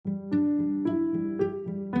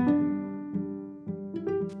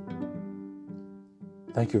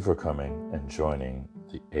Thank you for coming and joining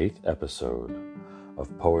the 8th episode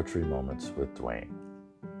of Poetry Moments with Dwayne.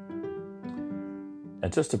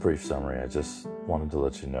 And just a brief summary, I just wanted to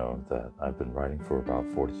let you know that I've been writing for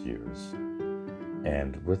about 40 years.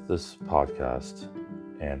 And with this podcast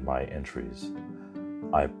and my entries,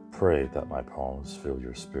 I pray that my poems fill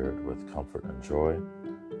your spirit with comfort and joy,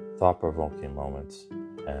 thought-provoking moments,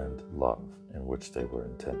 and love in which they were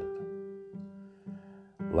intended.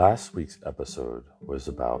 Last week's episode was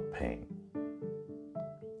about pain.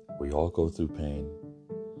 We all go through pain.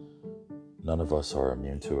 None of us are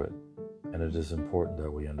immune to it. And it is important that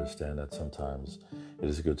we understand that sometimes it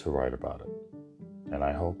is good to write about it. And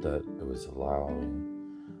I hope that it was allowing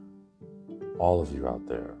all of you out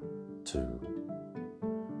there to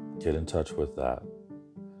get in touch with that.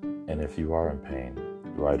 And if you are in pain,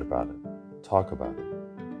 write about it. Talk about it.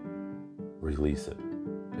 Release it.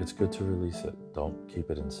 It's good to release it. Don't keep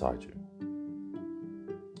it inside you.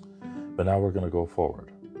 But now we're going to go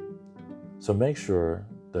forward. So make sure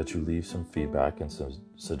that you leave some feedback and some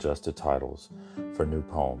suggested titles for new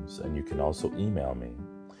poems. And you can also email me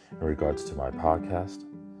in regards to my podcast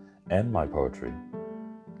and my poetry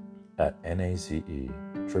at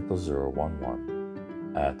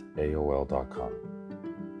naze00011@aol.com.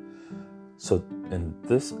 So in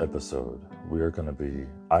this episode,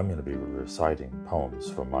 I'm going to be reciting poems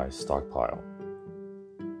from my stockpile.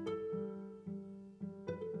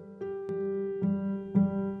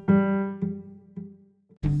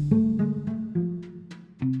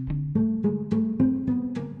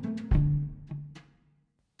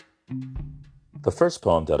 The first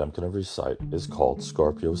poem that I'm going to recite is called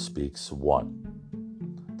Scorpio Speaks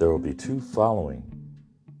 1. There will be 2 following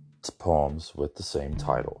poems with the same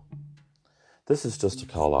title. This is just a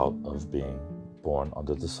call out of being born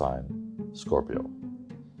under the sign Scorpio.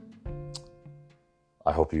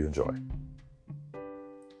 I hope you enjoy.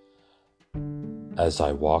 As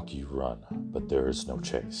I walk, you run, but there is no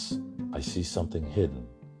chase. I see something hidden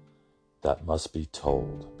that must be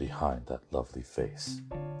told behind that lovely face.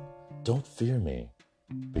 Don't fear me,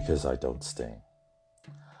 because I don't sting.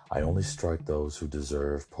 I only strike those who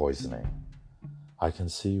deserve poisoning. I can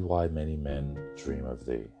see why many men dream of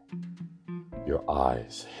thee. Your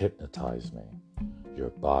eyes hypnotize me. Your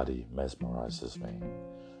body mesmerizes me.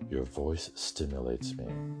 Your voice stimulates me.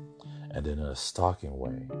 And in a stalking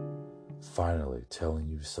way, finally telling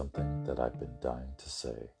you something that I've been dying to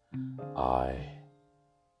say.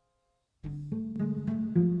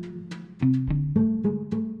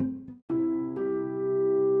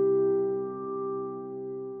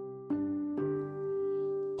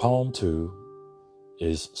 Poem 2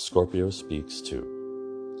 is Scorpio Speaks 2.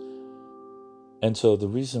 And so the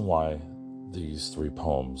reason why these 3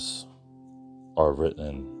 poems are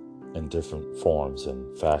written in different forms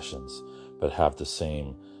and fashions, but have the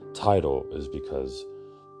same title, is because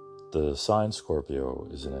the sign Scorpio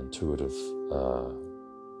is an intuitive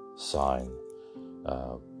sign,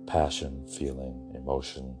 passion, feeling,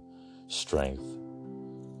 emotion, strength.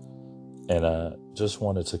 And I just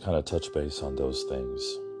wanted to kind of touch base on those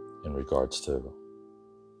things in regards to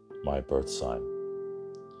my birth sign.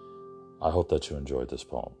 I hope that you enjoyed this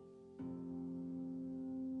poem.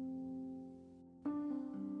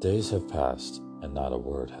 Days have passed and not a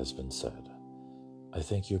word has been said. I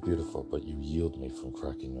think you're beautiful, but you yield me from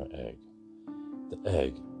cracking your egg. The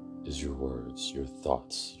egg is your words, your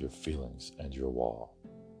thoughts, your feelings, and your wall.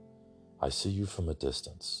 I see you from a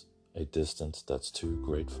distance that's too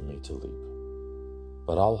great for me to leap.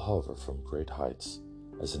 But I'll hover from great heights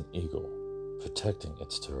as an eagle, protecting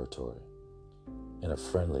its territory in a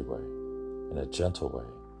friendly way, in a gentle way,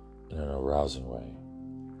 in an arousing way.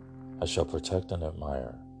 I shall protect and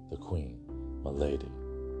admire the queen, my lady,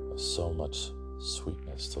 of so much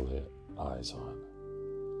sweetness to lay eyes on,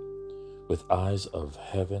 with eyes of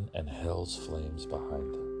heaven and hell's flames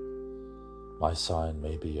behind them. My sign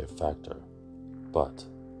may be a factor, but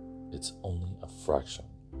it's only a fraction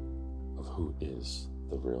of who is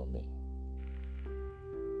the real me.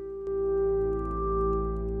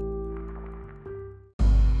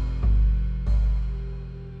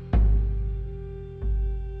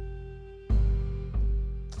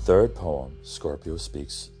 Third poem, Scorpio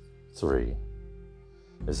Speaks 3,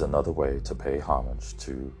 is another way to pay homage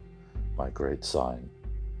to my great sign,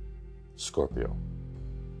 Scorpio.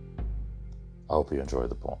 I hope you enjoy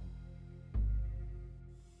the poem.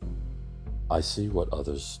 I see what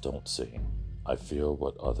others don't see. I feel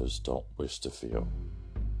what others don't wish to feel.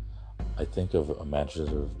 I think of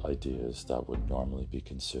imaginative ideas that would normally be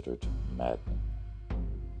considered maddening.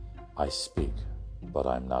 I speak, but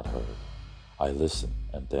I'm not heard. I listen,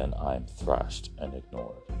 and then I'm thrashed and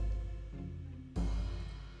ignored.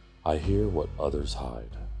 I hear what others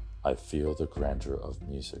hide. I feel the grandeur of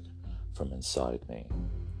music from inside me.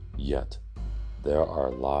 Yet, there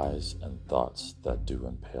are lies and thoughts that do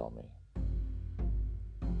impale me.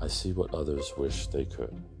 I see what others wish they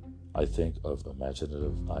could. I think of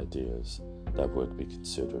imaginative ideas that would be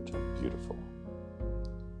considered beautiful.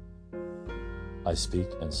 I speak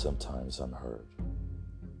and sometimes I'm heard.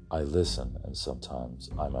 I listen and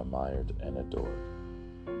sometimes I'm admired and adored.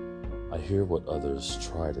 I hear what others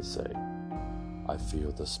try to say. I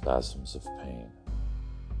feel the spasms of pain.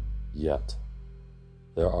 Yet,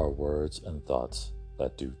 there are words and thoughts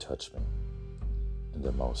that do touch me in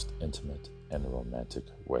the most intimate and romantic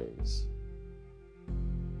ways.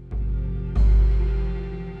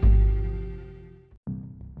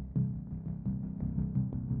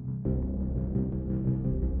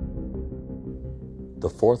 The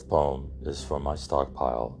fourth poem is from my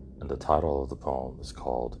stockpile, and the title of the poem is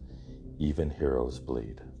called Even Heroes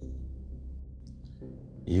Bleed.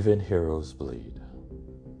 Even heroes bleed,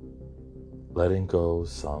 letting go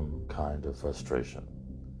some kind of frustration,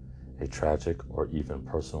 a tragic or even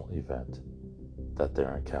personal event that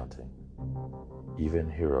they're encountering. Even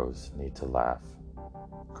heroes need to laugh,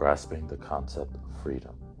 grasping the concept of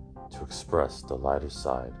freedom to express the lighter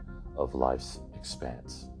side of life's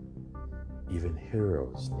expanse. Even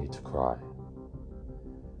heroes need to cry.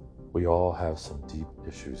 We all have some deep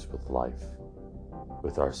issues with life,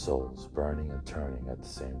 with our souls burning and turning at the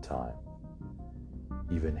same time.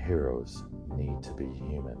 Even heroes need to be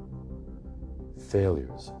human.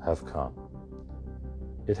 Failures have come.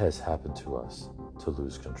 It has happened to us to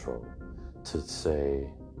lose control, to say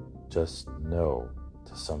just no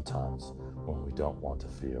to sometimes when we don't want to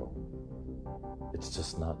feel. It's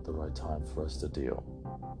just not the right time for us to deal.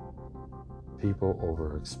 People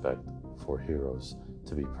over-expect for heroes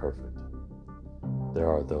to be perfect. There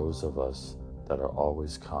are those of us that are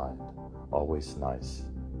always kind, always nice,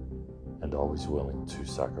 and always willing to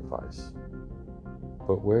sacrifice.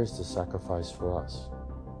 But where's the sacrifice for us?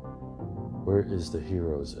 Where is the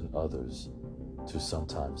heroes in others to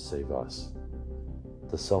sometimes save us?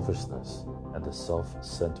 The selfishness and the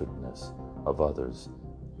self-centeredness of others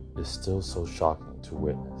is still so shocking to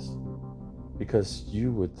witness, because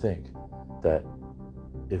you would think that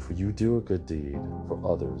if you do a good deed for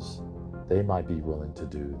others, they might be willing to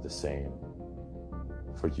do the same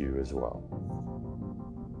for you as well.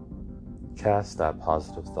 Cast that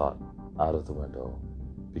positive thought out of the window,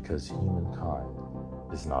 because humankind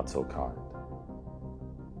is not so kind.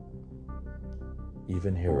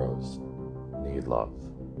 Even heroes need love,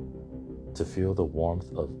 to feel the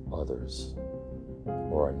warmth of others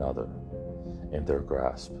or another in their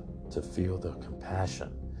grasp, to feel the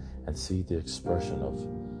compassion and see the expression of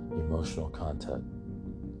emotional content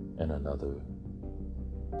in another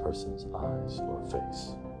person's eyes or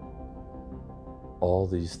face. All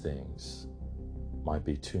these things might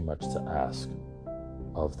be too much to ask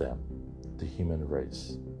of them, the human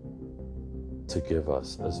race, to give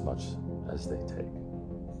us as much as they take.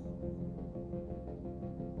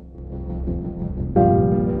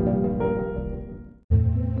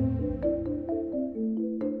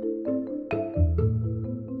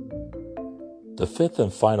 The fifth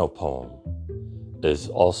and final poem is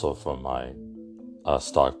also from my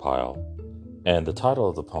stockpile, and the title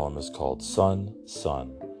of the poem is called Sun,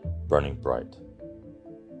 Sun, Burning Bright.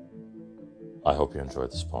 I hope you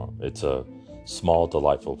enjoyed this poem. It's a small,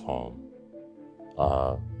 delightful poem.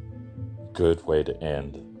 Good way to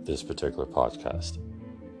end this particular podcast.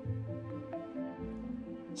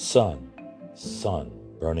 Sun, sun,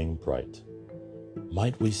 burning bright.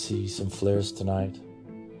 Might we see some flares tonight?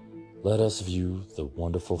 Let us view the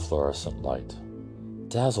wonderful fluorescent light.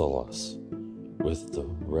 Dazzle us with the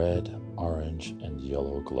red, orange, and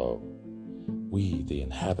yellow glow. We, the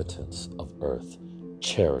inhabitants of Earth,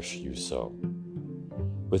 cherish you so.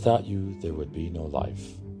 Without you, there would be no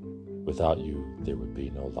life. Without you, there would be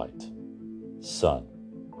no light. Sun,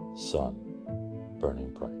 sun, burning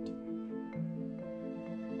bright.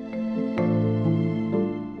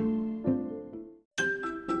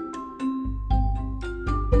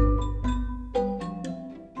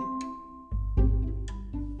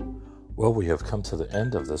 Well, we have come to the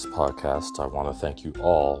end of this podcast. I want to thank you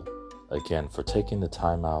all again for taking the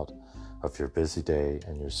time out of your busy day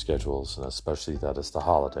and your schedules, and especially that it's the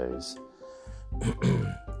holidays, to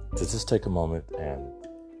just take a moment and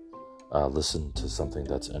listen to something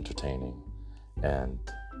that's entertaining and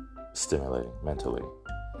stimulating mentally.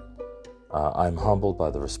 I'm humbled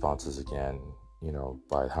by the responses again,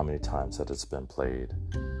 by how many times that it's been played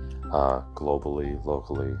globally,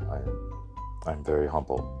 locally. I'm very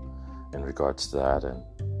humble in regards to that, and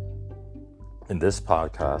In this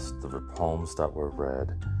podcast, the poems that were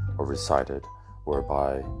read or recited were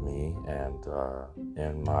by me and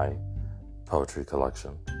in my poetry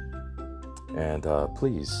collection. And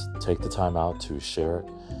please take the time out to share it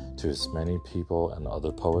to as many people and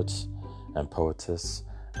other poets and poetess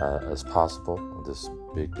as possible in this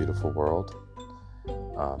big, beautiful world.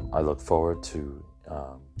 I look forward to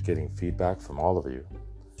getting feedback from all of you.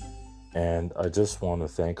 And I just want to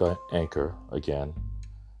thank Anchor again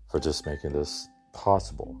for just making this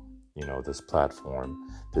possible, this platform,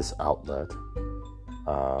 this outlet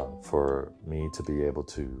for me to be able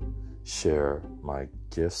to share my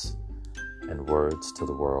gifts and words to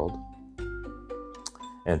the world.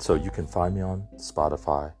 And so you can find me on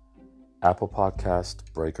Spotify, Apple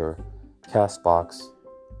Podcast, Breaker, Castbox,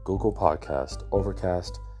 Google Podcast,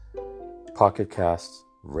 Overcast, Pocket Casts,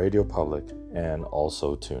 Radio Public, and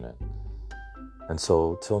also TuneIn. And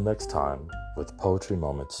so till next time, with Poetry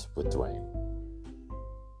Moments with Dwayne.